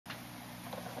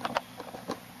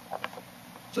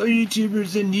So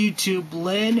YouTubers in YouTube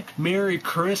land, Merry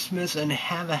Christmas and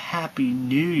have a Happy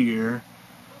New Year.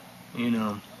 You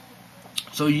know.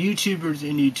 So YouTubers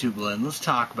in YouTube land, let's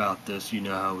talk about this, you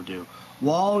know how we do.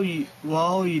 While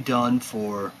you done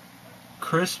for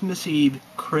Christmas Eve,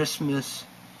 Christmas,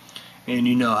 and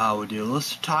you know how we do.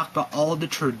 Let's talk about all the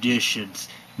traditions,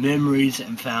 memories,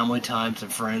 and family times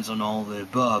and friends and all the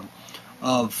above.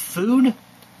 Of food,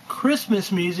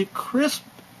 Christmas music, Christmas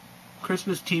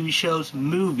TV shows,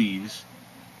 movies,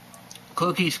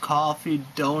 cookies, coffee,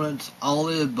 donuts, all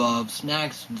the above,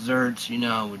 snacks, desserts, you know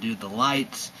how we do, the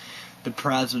lights, the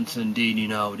presents, indeed, you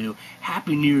know how we do.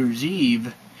 Happy New Year's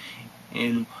Eve,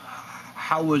 and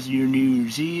how was your New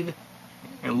Year's Eve?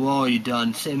 And while you're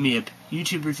done, send me a,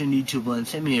 YouTubers in YouTube land,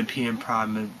 send me a PM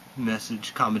private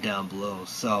message, comment down below.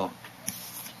 So,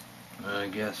 I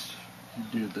guess,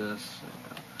 do this.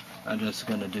 I'm just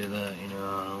gonna do that, you know,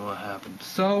 I don't know what happened.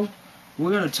 So,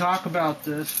 we're gonna talk about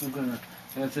this. We're gonna,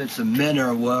 if it's a minute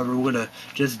or whatever, we're gonna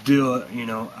just do it, you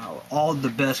know, all the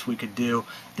best we could do.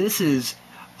 This is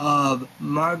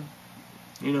my,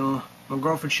 you know, my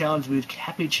girlfriend challenged me with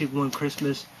Happy Chick One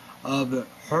Christmas of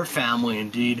her family.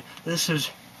 Indeed, this is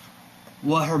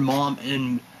what her mom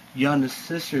and youngest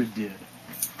sister did.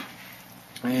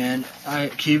 And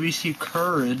KBC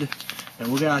Currid.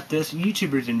 And we got this,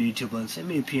 YouTubers in YouTube land, send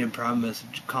me a PM private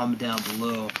message, comment down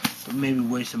below, but maybe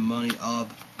waste some money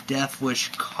of Death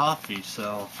Wish Coffee.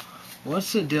 So,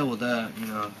 what's the deal with that? You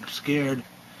know, I'm scared.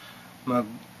 My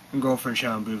girlfriend,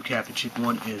 Sean Boo, Captain Chick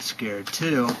 1 is scared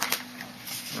too.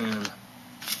 And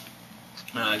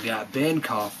I got Ben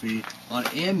Coffee on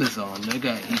Amazon. They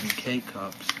got even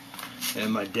K-Cups.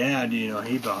 And my dad, you know,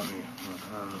 he bought me,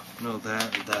 I don't know,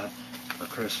 that for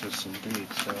Christmas indeed,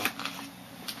 so.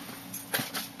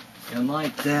 And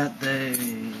like that, they,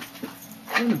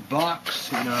 in the box,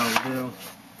 you know how we do.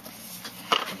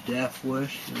 Death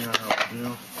Wish, you know how we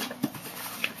do.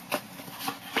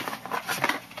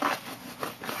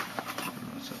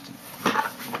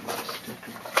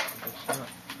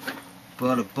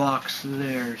 But a box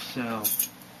there, so.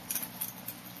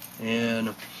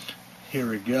 And here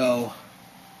we go.